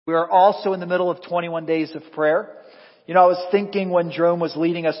We are also in the middle of 21 days of prayer. You know, I was thinking when Jerome was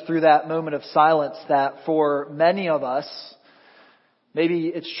leading us through that moment of silence that for many of us, maybe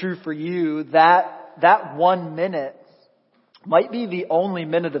it's true for you, that 1 minute might be the only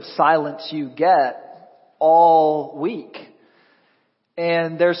minute of silence you get all week.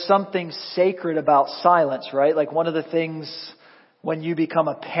 And there's something sacred about silence, right? Like one of the things when you become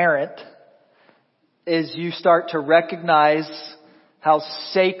a parent is you start to recognize how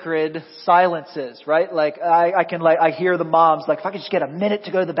sacred silence is, right? Like I hear the moms like, if I could just get a minute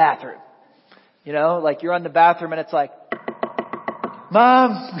to go to the bathroom, you know, like you're in the bathroom and it's like,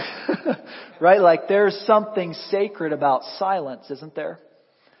 Mom, right? Like there's something sacred about silence, isn't there?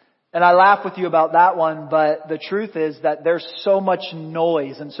 And I laugh with you about that one, but the truth is that there's so much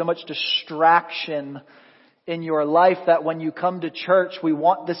noise and so much distraction in your life that when you come to church, we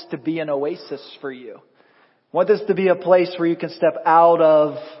want this to be an oasis for you. Want this to be a place where you can step out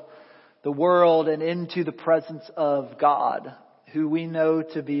of the world and into the presence of God, who we know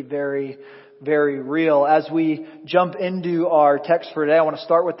to be very, very real. As we jump into our text for today, I want to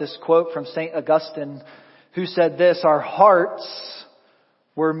start with this quote from St. Augustine, who said this: "Our hearts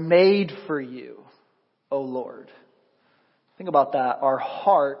were made for you, O Lord." Think about that. Our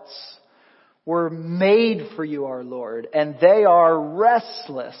hearts were made for you, our Lord, and they are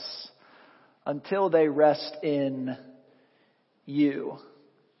restless until they rest in you.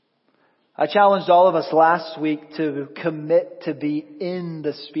 I challenged all of us last week to commit to be in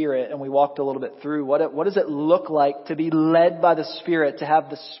the Spirit, and we walked a little bit through what does it look like to be led by the Spirit, to have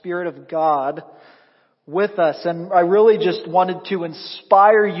the Spirit of God with us. And I really just wanted to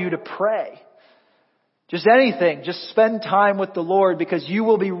inspire you to pray. Just anything, just spend time with the Lord, because you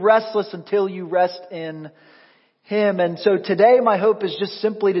will be restless until you rest in Him. And so today my hope is just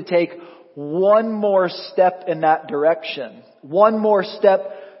simply to take one more step in that direction. One more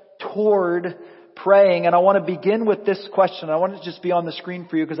step toward praying. And I want to begin with this question. I want it to just be on the screen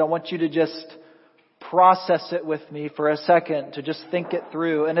for you because I want you to just process it with me for a second, to just think it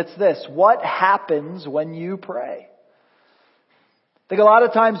through. And it's this: what happens when you pray? I think a lot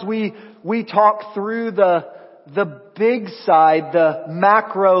of times we talk through the big side, the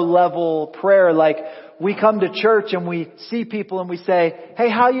macro level prayer. Like we come to church and we see people and we say, "Hey,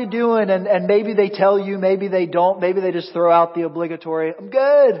 how you doing?" And maybe they tell you, maybe they don't, maybe they just throw out the obligatory, "I'm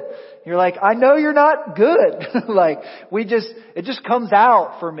good." You're like, "I know you're not good." Like it just comes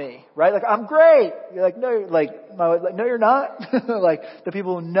out for me, right? Like, "I'm great." You're like, "No, no, you're not." Like the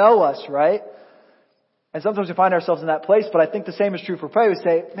people who know us, right? And sometimes we find ourselves in that place, but I think the same is true for prayer. We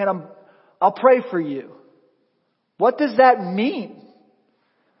say, "Man, I'll pray for you." What does that mean?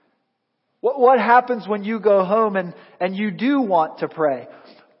 What happens when you go home and you do want to pray?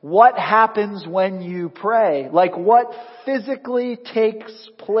 What happens when you pray? Like what physically takes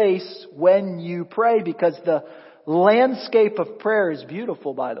place when you pray? Because the landscape of prayer is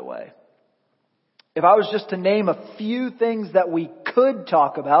beautiful, by the way. If I was just to name a few things that we could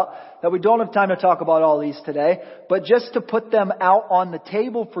talk about, that we don't have time to talk about all these today, but just to put them out on the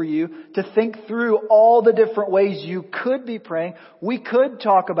table for you to think through all the different ways you could be praying, we could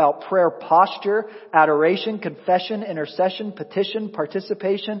talk about prayer posture, adoration, confession, intercession, petition,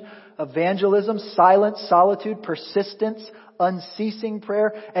 participation, evangelism, silence, solitude, persistence, unceasing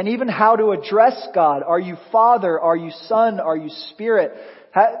prayer, and even how to address God. Are you Father? Are you Son? Are you Spirit?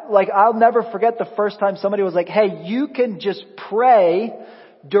 Like, I'll never forget the first time somebody was like, "Hey, you can just pray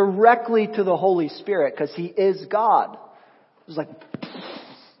directly to the Holy Spirit because He is God." It was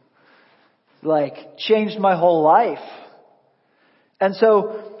like changed my whole life. And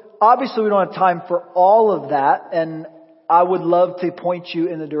so obviously we don't have time for all of that. And I would love to point you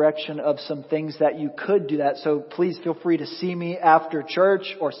in the direction of some things that you could do that. So please feel free to see me after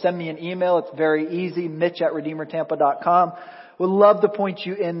church or send me an email. It's very easy. Mitch@redeemertampa.com. Would love to point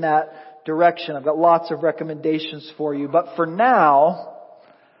you in that direction. I've got lots of recommendations for you. But for now,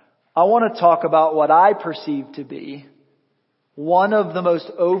 I want to talk about what I perceive to be one of the most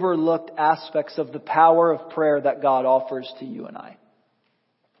overlooked aspects of the power of prayer that God offers to you and I.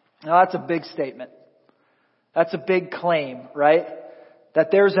 Now that's a big statement. That's a big claim, right? That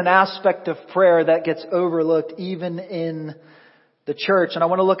there's an aspect of prayer that gets overlooked even in the church. And I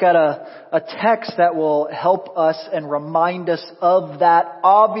want to look at a text that will help us and remind us of that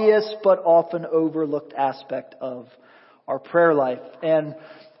obvious but often overlooked aspect of our prayer life. And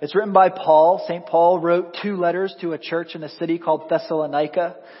it's written by Paul. St. Paul wrote 2 letters to a church in a city called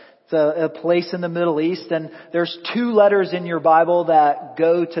Thessalonica. It's a place in the Middle East. And there's 2 letters in your Bible that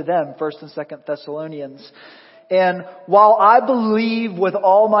go to them, 1st and 2nd Thessalonians. And while I believe with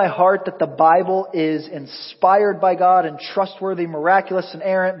all my heart that the Bible is inspired by God and trustworthy, miraculous,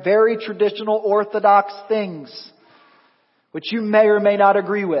 inerrant, very traditional, orthodox things, which you may or may not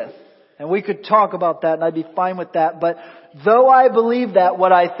agree with, and we could talk about that and I'd be fine with that, but though I believe that,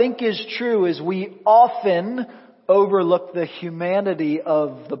 what I think is true is we often overlook the humanity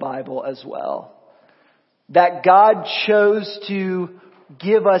of the Bible as well. That God chose to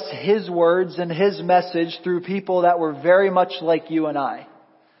give us His words and His message through people that were very much like you and I.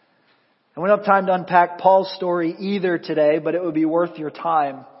 And we don't have time to unpack Paul's story either today, but it would be worth your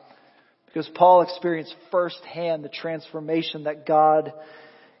time because Paul experienced firsthand the transformation that God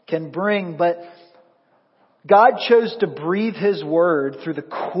can bring. But God chose to breathe His word through the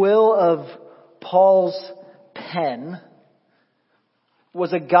quill of Paul's pen.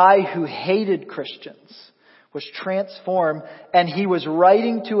 Was a guy who hated Christians, was transformed, and he was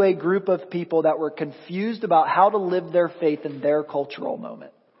writing to a group of people that were confused about how to live their faith in their cultural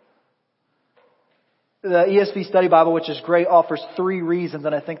moment. The ESV Study Bible, which is great, offers 3 reasons,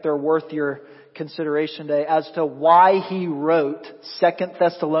 and I think they're worth your consideration today, as to why he wrote 2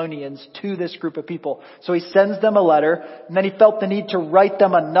 Thessalonians to this group of people. So he sends them a letter, and then he felt the need to write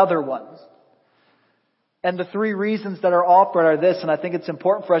them another one. And the 3 reasons that are offered are this, and I think it's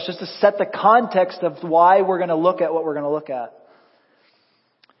important for us just to set the context of why we're going to look at what we're going to look at.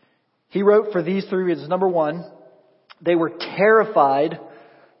 He wrote for these 3 reasons. Number 1, they were terrified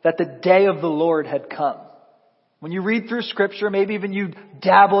that the day of the Lord had come. When you read through Scripture, maybe even you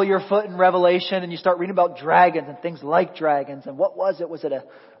dabble your foot in Revelation and you start reading about dragons and things like dragons. And what was it?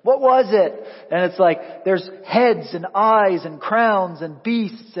 What was it? And it's like there's heads and eyes and crowns and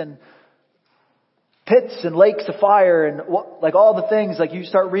beasts and pits and lakes of fire and like all the things, like you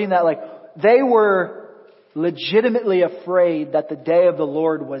start reading that, like they were legitimately afraid that the day of the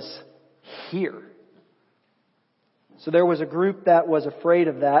Lord was here. So there was a group that was afraid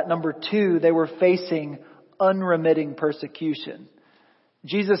of that. Number 2, they were facing unremitting persecution.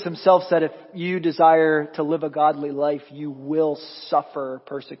 Jesus Himself said, if you desire to live a godly life, you will suffer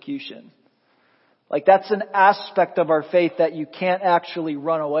persecution. Like that's an aspect of our faith that you can't actually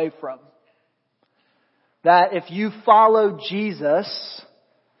run away from. That if you follow Jesus,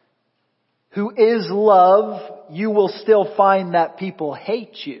 who is love, you will still find that people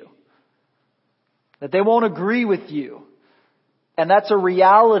hate you. That they won't agree with you. And that's a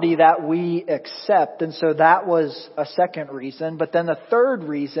reality that we accept. And so that was a second reason. But then the third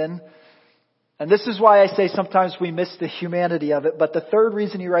reason, and this is why I say sometimes we miss the humanity of it, but the third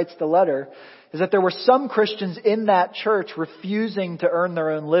reason he writes the letter is that there were some Christians in that church refusing to earn their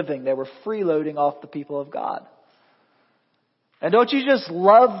own living. They were freeloading off the people of God. And don't you just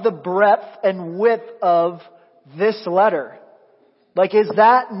love the breadth and width of this letter? Like, is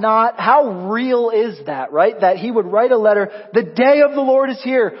that not, how real is that, right? That he would write a letter, the day of the Lord is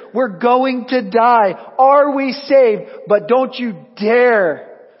here. We're going to die. Are we saved? But don't you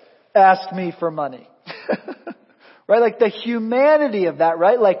dare ask me for money. Right? Like the humanity of that,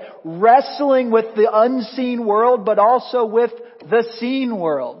 right? Like wrestling with the unseen world, but also with the seen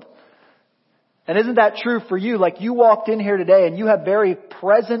world. And isn't that true for you? Like you walked in here today and you have very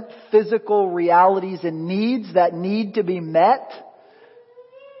present physical realities and needs that need to be met,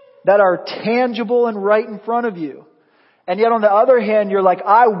 that are tangible and right in front of you. And yet on the other hand, you're like,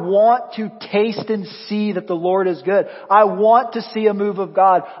 I want to taste and see that the Lord is good. I want to see a move of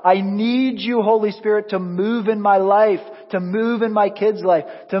God. I need you, Holy Spirit, to move in my life, to move in my kids' life,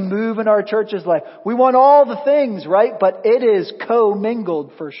 to move in our church's life. We want all the things, right? But it is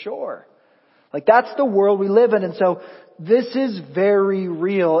co-mingled for sure. Like that's the world we live in. And so this is very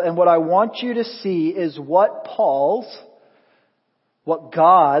real. And what I want you to see is what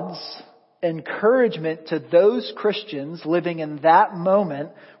God's encouragement to those Christians living in that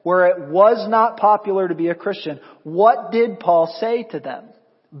moment where it was not popular to be a Christian. What did Paul say to them?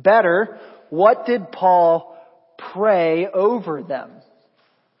 Better, what did Paul pray over them?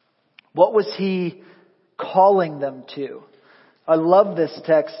 What was he calling them to? I love this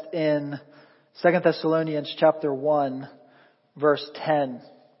text in 2 Thessalonians chapter 1, verse 10.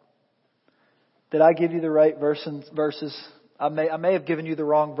 Did I give you the right verses? I may have given you the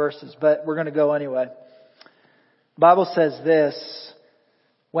wrong verses, but we're going to go anyway. The Bible says this,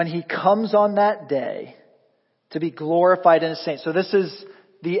 when he comes on that day to be glorified in his saints. So this is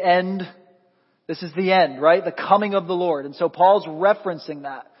the end. This is the end, right? The coming of the Lord. And so Paul's referencing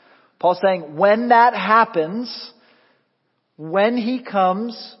that. Paul's saying when that happens, when he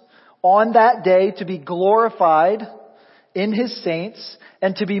comes on that day to be glorified in his saints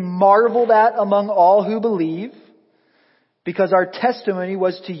and to be marveled at among all who believe, because our testimony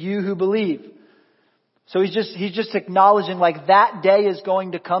was to you who believe. So he's just acknowledging like that day is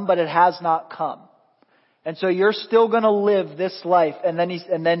going to come, but it has not come. And so you're still going to live this life. And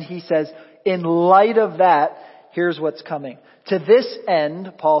then he says, in light of that, here's what's coming. To this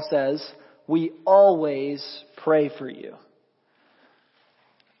end, Paul says, we always pray for you.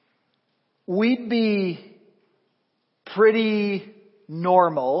 We'd be pretty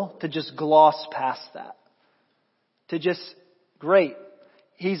normal to just gloss past that. To just, great,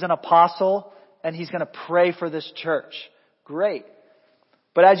 he's an apostle and he's going to pray for this church. Great.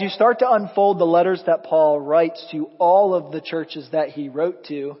 But as you start to unfold the letters that Paul writes to all of the churches that he wrote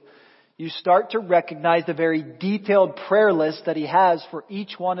to, you start to recognize the very detailed prayer list that he has for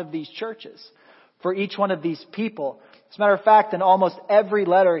each one of these churches, for each one of these people. As a matter of fact, in almost every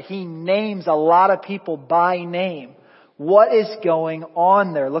letter, he names a lot of people by name. What is going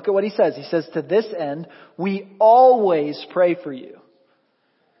on there? Look at what he says. He says, to this end, we always pray for you.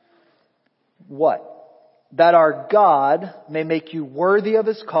 What? That our God may make you worthy of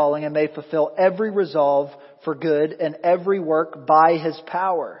His calling and may fulfill every resolve for good and every work by His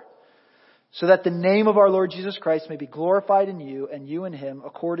power, so that the name of our Lord Jesus Christ may be glorified in you and you in Him,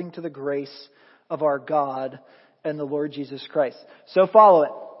 according to the grace of our God and the Lord Jesus Christ. So follow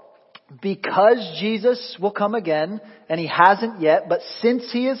it. Because Jesus will come again, and He hasn't yet, but since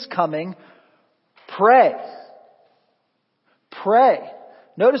He is coming, pray. Pray.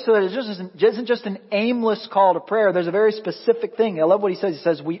 Notice that it isn't just an aimless call to prayer. There's a very specific thing. I love what he says. He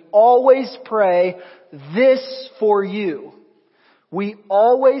says, we always pray this for you. We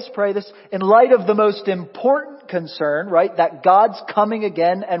always pray this in light of the most important concern, right? That God's coming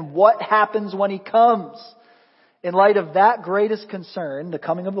again and what happens when He comes. In light of that greatest concern, the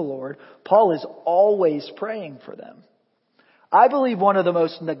coming of the Lord, Paul is always praying for them. I believe one of the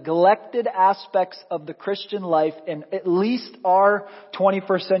most neglected aspects of the Christian life in at least our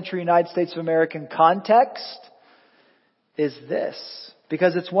 21st century United States of American context is this.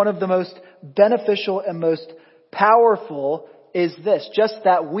 Because it's one of the most beneficial and most powerful is this. Just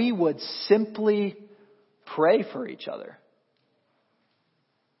that we would simply pray for each other.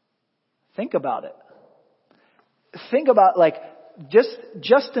 Think about it. Think about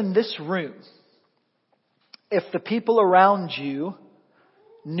just in this room. If the people around you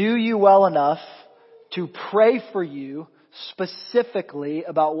knew you well enough to pray for you specifically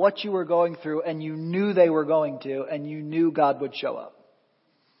about what you were going through and you knew they were going to and you knew God would show up.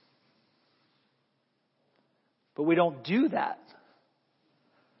 But we don't do that.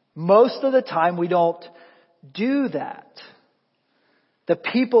 Most of the time we don't do that. The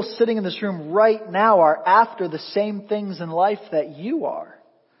people sitting in this room right now are after the same things in life that you are.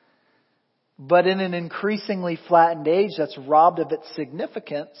 But in an increasingly flattened age that's robbed of its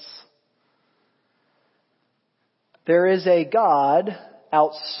significance, there is a God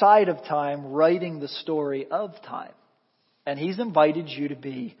outside of time writing the story of time. And He's invited you to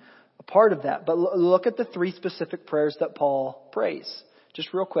be a part of that. But look at the three specific prayers that Paul prays.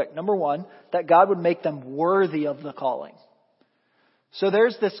 Just real quick. Number one, that God would make them worthy of the calling. So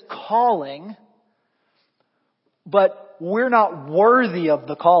there's this calling, but we're not worthy of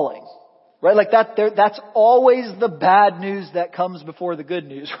the calling. Right? Like that's always the bad news that comes before the good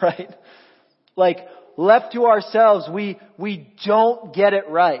news, right? Like, left to ourselves, we don't get it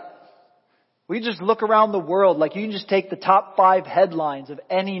right. We just look around the world, like you can just take the top 5 headlines of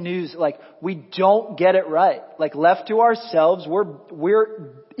any news, like we don't get it right. Like left to ourselves,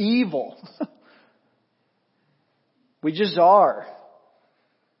 we're evil. We just are.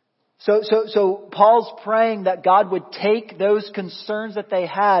 So Paul's praying that God would take those concerns that they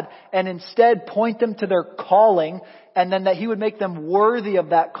had and instead point them to their calling, and then that He would make them worthy of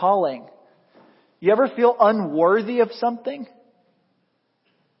that calling. You ever feel unworthy of something?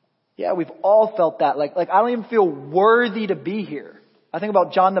 Yeah, we've all felt that. Like I don't even feel worthy to be here. I think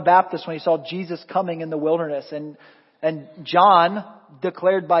about John the Baptist when he saw Jesus coming in the wilderness, and John,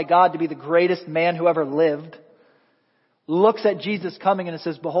 declared by God to be the greatest man who ever lived, looks at Jesus coming and it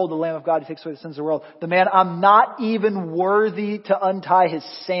says, behold the Lamb of God who takes away the sins of the world. The man, I'm not even worthy to untie his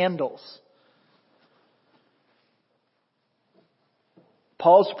sandals.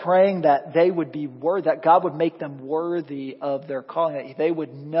 Paul's praying that they would be worthy, that God would make them worthy of their calling, that they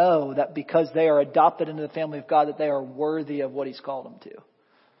would know that because they are adopted into the family of God, that they are worthy of what He's called them to.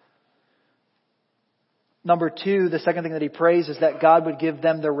 Number two, the second thing that he prays is that God would give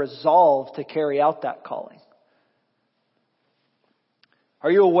them the resolve to carry out that calling. Are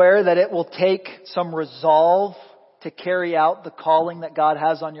you aware that it will take some resolve to carry out the calling that God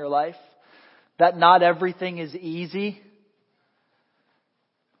has on your life? That not everything is easy.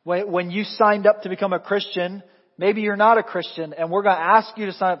 When you signed up to become a Christian, maybe you're not a Christian, and we're going to ask you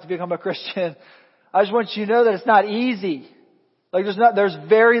to sign up to become a Christian. I just want you to know that it's not easy. Like there's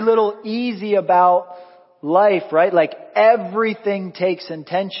very little easy about life, right? Like everything takes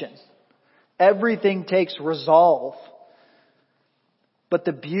intention. Everything takes resolve. But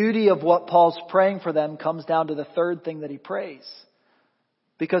the beauty of what Paul's praying for them comes down to the third thing that he prays.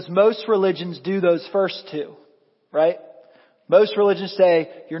 Because most religions do those first two, right? Most religions say,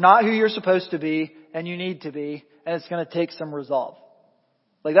 you're not who you're supposed to be, and you need to be, and it's going to take some resolve.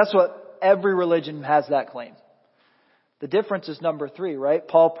 Like that's what every religion has that claim. The difference is number 3, right?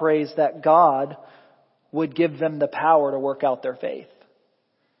 Paul prays that God would give them the power to work out their faith.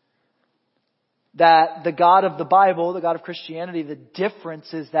 That the God of the Bible, the God of Christianity, the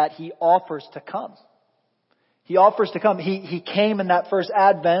difference is that He offers to come. He offers to come. He came in that first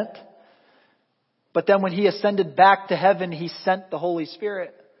Advent, but then when He ascended back to heaven, He sent the Holy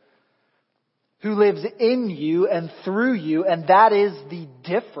Spirit who lives in you and through you, and that is the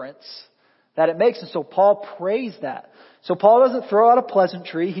difference that it makes. And so Paul prays that. So Paul doesn't throw out a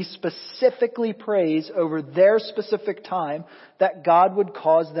pleasantry. He specifically prays over their specific time that God would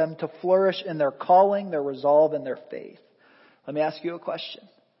cause them to flourish in their calling, their resolve, and their faith. Let me ask you a question.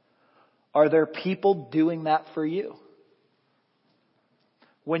 Are there people doing that for you?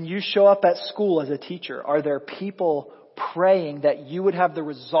 When you show up at school as a teacher, are there people praying that you would have the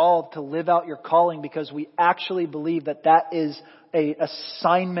resolve to live out your calling, because we actually believe that that is an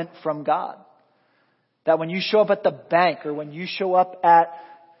assignment from God? That when you show up at the bank, or when you show up at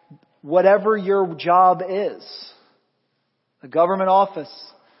whatever your job is, the government office,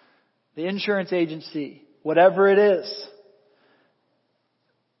 the insurance agency, whatever it is,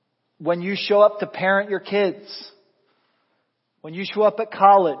 when you show up to parent your kids, when you show up at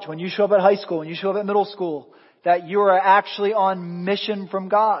college, when you show up at high school, when you show up at middle school, that you are actually on mission from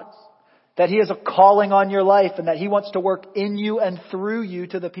God. That He has a calling on your life, and that He wants to work in you and through you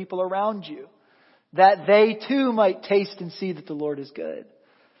to the people around you. That they too might taste and see that the Lord is good.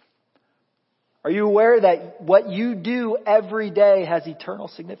 Are you aware that what you do every day has eternal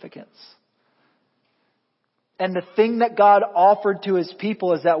significance? And the thing that God offered to His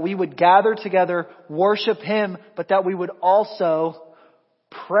people is that we would gather together, worship Him, but that we would also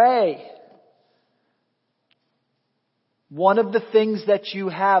pray. One of the things that you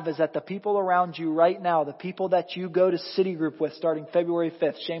have is that the people around you right now, the people that you go to City Group with starting February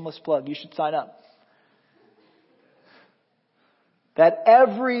 5th, shameless plug, you should sign up. That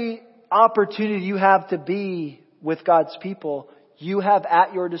every opportunity you have to be with God's people, you have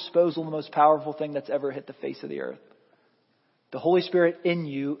at your disposal the most powerful thing that's ever hit the face of the earth. The Holy Spirit in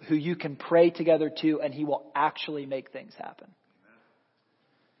you, who you can pray together to, and He will actually make things happen.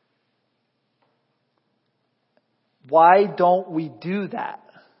 Why don't we do that?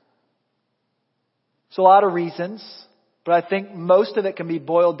 There's a lot of reasons, but I think most of it can be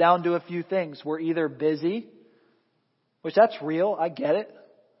boiled down to a few things. We're either busy, which that's real, I get it.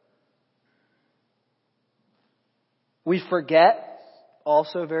 We forget,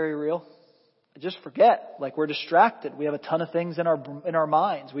 also very real. Just forget, like we're distracted. We have a ton of things in our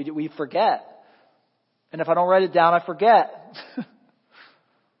minds. We forget. And if I don't write it down, I forget.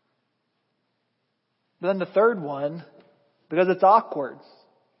 But then the third one, because it's awkward.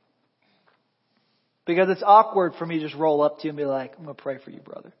 Because it's awkward for me to just roll up to you and be like, I'm going to pray for you,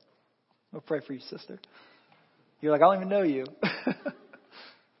 brother. I'm going to pray for you, sister. You're like, I don't even know you.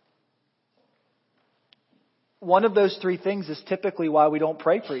 One of those 3 things is typically why we don't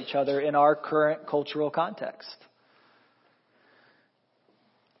pray for each other in our current cultural context.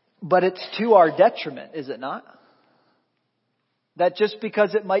 But it's to our detriment, is it not? That just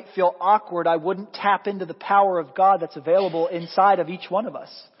because it might feel awkward, I wouldn't tap into the power of God that's available inside of each one of us.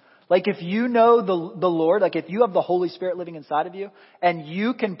 Like if you know the Lord, like if you have the Holy Spirit living inside of you, and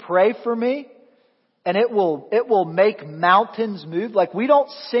you can pray for me, and it will make mountains move. Like we don't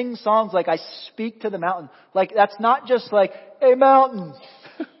sing songs like I speak to the mountain. Like that's not just like, hey mountain,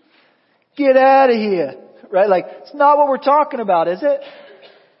 get out of here. Right? Like it's not what we're talking about, is it?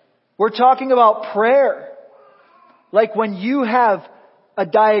 We're talking about prayer. Like when you have a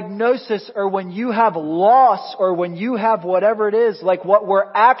diagnosis, or when you have loss, or when you have whatever it is, like what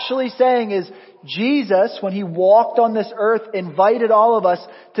we're actually saying is Jesus, when He walked on this earth, invited all of us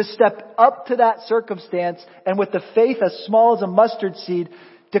to step up to that circumstance, and with the faith as small as a mustard seed,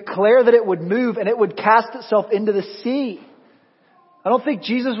 declare that it would move and it would cast itself into the sea. I don't think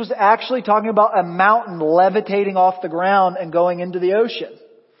Jesus was actually talking about a mountain levitating off the ground and going into the ocean.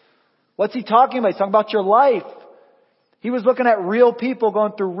 What's He talking about? He's talking about your life. He was looking at real people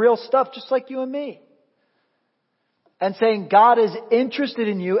going through real stuff, just like you and me. And saying God is interested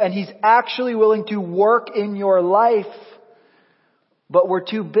in you, and He's actually willing to work in your life. But we're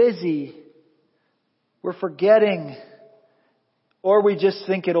too busy We're forgetting, or we just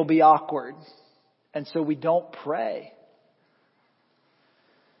think it'll be awkward. And so we don't pray.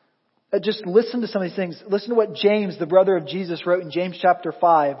 Just listen to some of these things. Listen to what James, the brother of Jesus, wrote in James chapter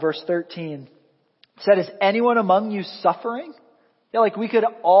 5, verse 13. It said, is anyone among you suffering? Yeah, like we could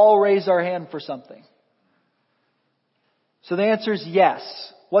all raise our hand for something. So the answer is yes.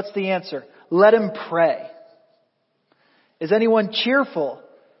 What's the answer? Let him pray. Is anyone cheerful?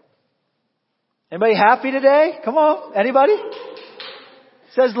 Anybody happy today? Come on. Anybody?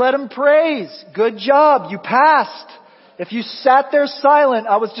 It says let him praise. Good job. You passed. If you sat there silent,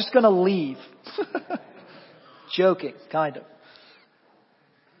 I was just going to leave. Joking, kind of.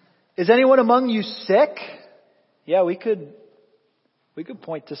 Is anyone among you sick? Yeah, we could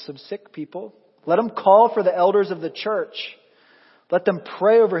point to some sick people. Let them call for the elders of the church. Let them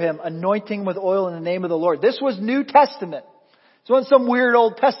pray over him, anointing with oil in the name of the Lord. This was New Testament. This wasn't some weird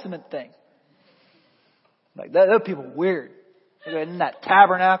Old Testament thing. Like that people weird. They're in that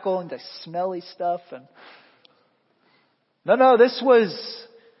tabernacle and the smelly stuff. And no, this was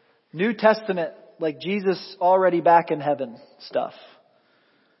New Testament, like Jesus already back in heaven stuff.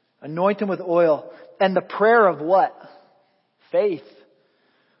 Anoint him with oil. And the prayer of what? Faith.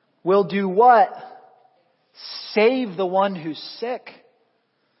 Will do what? Save the one who's sick.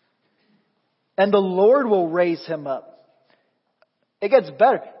 And the Lord will raise him up. It gets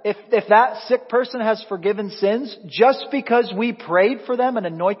better. If that sick person has forgiven sins, just because we prayed for them and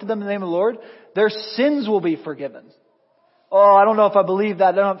anointed them in the name of the Lord, their sins will be forgiven. Oh, I don't know if I believe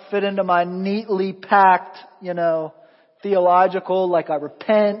that. They don't fit into my neatly packed, theological, like I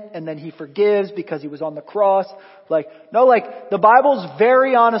repent and then he forgives because he was on the cross. The Bible's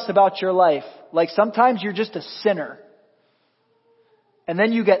very honest about your life. Like sometimes you're just a sinner. And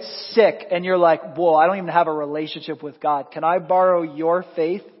then you get sick and you're like, whoa, I don't even have a relationship with God. Can I borrow your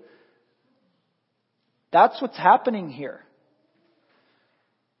faith? That's what's happening here.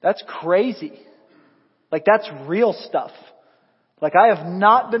 That's crazy. Like that's real stuff. Like I have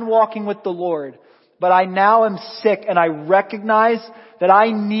not been walking with the Lord, but I now am sick and I recognize that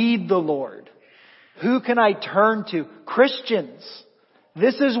I need the Lord. Who can I turn to? Christians.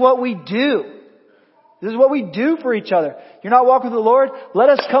 This is what we do. This is what we do for each other. You're not walking with the Lord? Let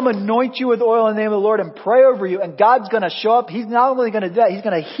us come anoint you with oil in the name of the Lord and pray over you. And God's going to show up. He's not only going to do that, He's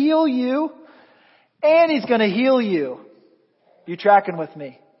going to heal you and He's going to heal you. You tracking with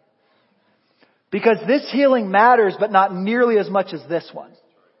me? Because this healing matters, but not nearly as much as this one.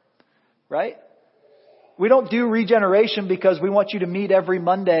 Right? We don't do regeneration because we want you to meet every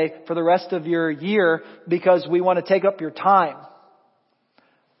Monday for the rest of your year because we want to take up your time.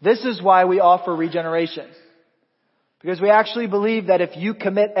 This is why we offer regeneration. Because we actually believe that if you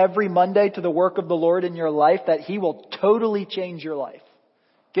commit every Monday to the work of the Lord in your life, that He will totally change your life.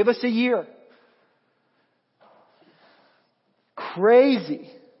 Give us a year. Crazy.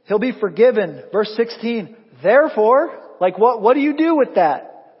 He'll be forgiven. Verse 16. Therefore, what do you do with that?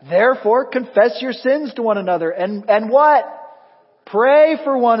 Therefore, confess your sins to one another. And what? Pray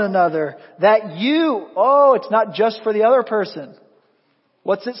for one another that it's not just for the other person.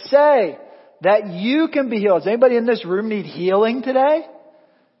 What's it say? That you can be healed. Does anybody in this room need healing today?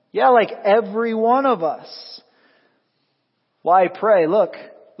 Yeah, like every one of us. Why pray? Look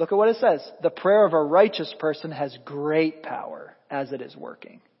at what it says. The prayer of a righteous person has great power as it is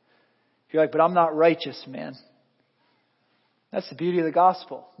working. You're like, but I'm not righteous, man. That's the beauty of the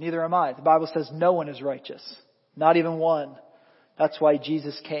gospel. Neither am I. The Bible says no one is righteous. Not even one. That's why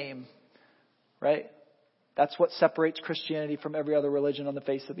Jesus came. Right? That's what separates Christianity from every other religion on the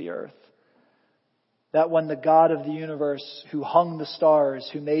face of the earth. That when the God of the universe, who hung the stars,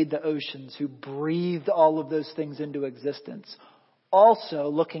 who made the oceans, who breathed all of those things into existence, also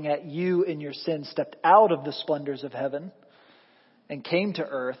looking at you in your sin, stepped out of the splendors of heaven and came to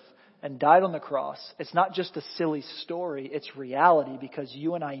earth and died on the cross. It's not just a silly story. It's reality because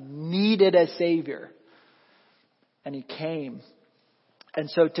you and I needed a Savior. And He came. And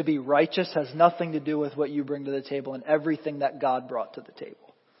so to be righteous has nothing to do with what you bring to the table and everything that God brought to the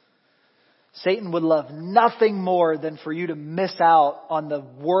table. Satan would love nothing more than for you to miss out on the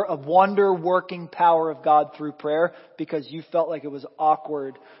wonder-working power of God through prayer because you felt like it was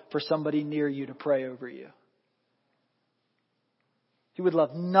awkward for somebody near you to pray over you. He would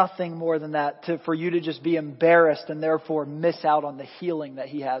love nothing more than that for you to just be embarrassed and therefore miss out on the healing that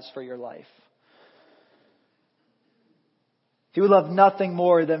He has for your life. He would love nothing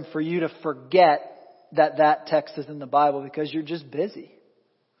more than for you to forget that text is in the Bible because you're just busy.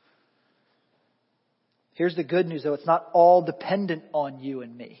 Here's the good news, though. It's not all dependent on you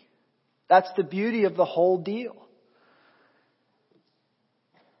and me. That's the beauty of the whole deal.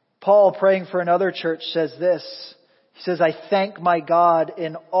 Paul, praying for another church, says this. He says, I thank my God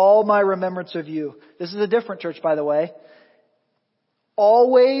in all my remembrance of you. This is a different church, by the way.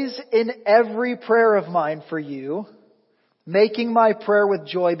 Always in every prayer of mine for you, making my prayer with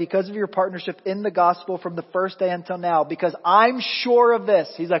joy because of your partnership in the gospel from the first day until now. Because I'm sure of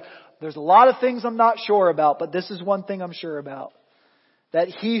this. He's like, there's a lot of things I'm not sure about, but this is one thing I'm sure about. That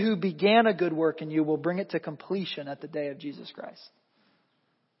he who began a good work in you will bring it to completion at the day of Jesus Christ.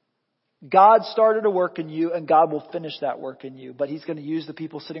 God started a work in you and God will finish that work in you. But He's going to use the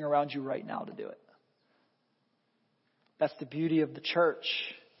people sitting around you right now to do it. That's the beauty of the church.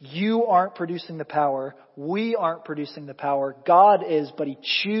 You aren't producing the power. We aren't producing the power. God is, but He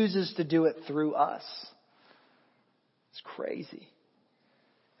chooses to do it through us. It's crazy.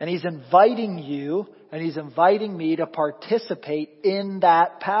 And He's inviting you and He's inviting me to participate in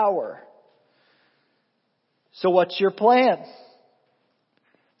that power. So what's your plan?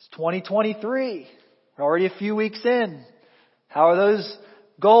 It's 2023. We're already a few weeks in. How are those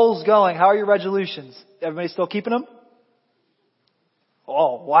goals going? How are your resolutions? Everybody still keeping them?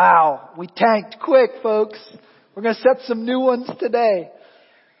 Oh, wow. We tanked quick, folks. We're going to set some new ones today.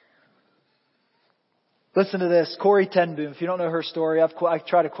 Listen to this. Corrie ten Boom. If you don't know her story, I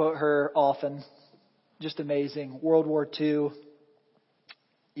try to quote her often. Just amazing. World War II.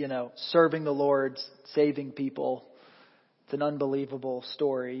 Serving the Lord, saving people. It's an unbelievable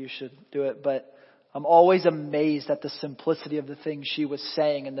story. You should do it. But I'm always amazed at the simplicity of the things she was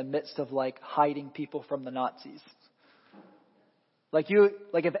saying in the midst of hiding people from the Nazis.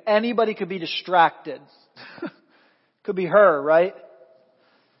 If anybody could be distracted, could be her, right?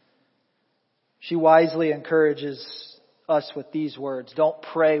 She wisely encourages us with these words. Don't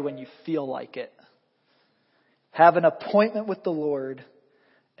pray when you feel like it. Have an appointment with the Lord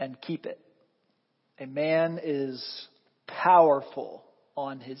and keep it. A man is powerful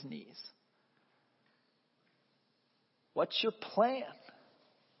on his knees. What's your plan?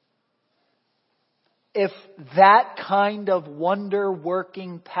 If that kind of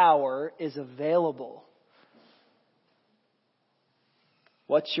wonder-working power is available,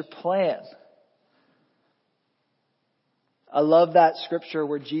 what's your plan? I love that scripture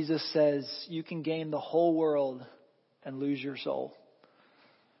where Jesus says, you can gain the whole world and lose your soul.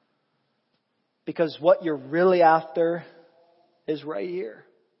 Because what you're really after is right here.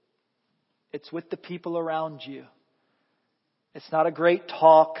 It's with the people around you. It's not a great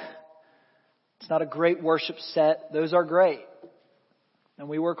talk. It's not a great worship set. Those are great. And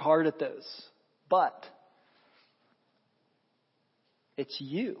we work hard at those. But it's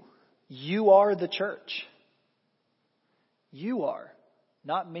you. You are the church. You are.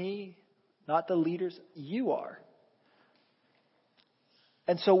 Not me, not the leaders. You are.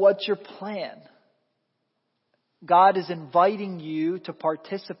 And so what's your plan? God is inviting you to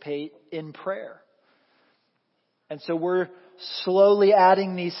participate in prayer. And so we're slowly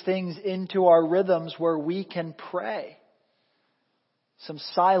adding these things into our rhythms where we can pray. Some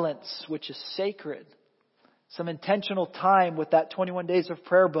silence, which is sacred. Some intentional time with that 21 Days of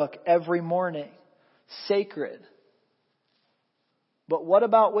Prayer book every morning. Sacred. But what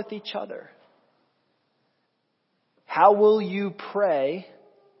about with each other? How will you pray?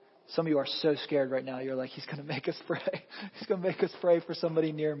 Some of you are so scared right now. You're like, he's going to make us pray. He's going to make us pray for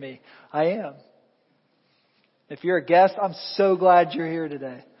somebody near me. I am. If you're a guest, I'm so glad you're here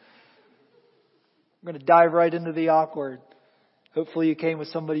today. I'm going to dive right into the awkward. Hopefully you came with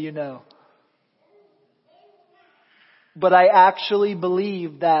somebody you know. But I actually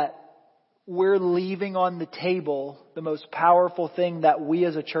believe that we're leaving on the table the most powerful thing that we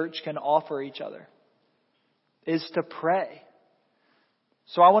as a church can offer each other is to pray.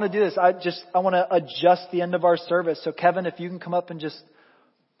 So I want to do this. I want to adjust the end of our service. So Kevin, if you can come up and just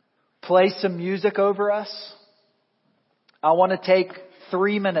play some music over us. I want to take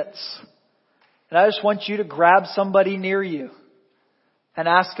 3 minutes. And I just want you to grab somebody near you and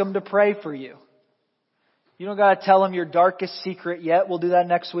ask them to pray for you. You don't got to tell them your darkest secret yet. We'll do that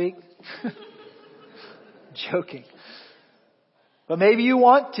next week. Joking. But maybe you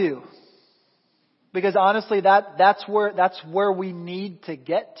want to. Because honestly, that's where we need to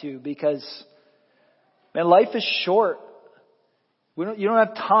get to. Because, man, life is short. You don't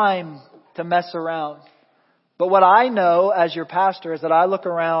have time to mess around. But what I know as your pastor is that I look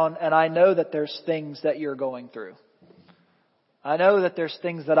around and I know that there's things that you're going through. I know that there's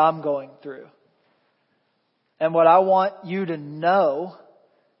things that I'm going through. And what I want you to know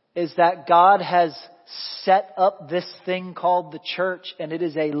is that God has set up this thing called the church, and it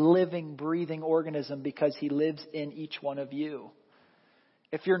is a living, breathing organism because He lives in each one of you.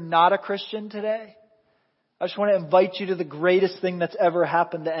 If you're not a Christian today, I just want to invite you to the greatest thing that's ever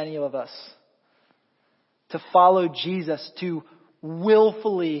happened to any of us. To follow Jesus, to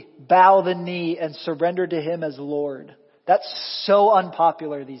willfully bow the knee and surrender to Him as Lord. That's so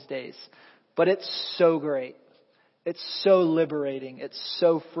unpopular these days, but it's so great. It's so liberating. It's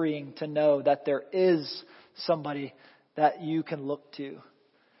so freeing to know that there is somebody that you can look to,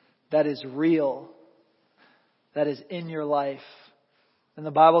 that is real, that is in your life. And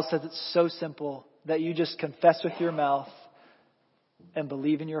the Bible says it's so simple that you just confess with your mouth and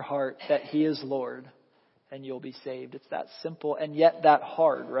believe in your heart that He is Lord and you'll be saved. It's that simple and yet that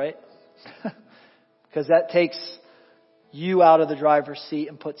hard, right? Because that takes you out of the driver's seat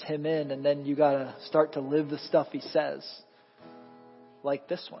and puts Him in, and then you got to start to live the stuff He says. Like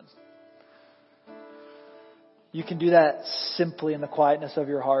this one. You can do that simply in the quietness of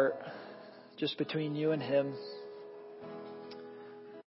your heart, just between you and Him.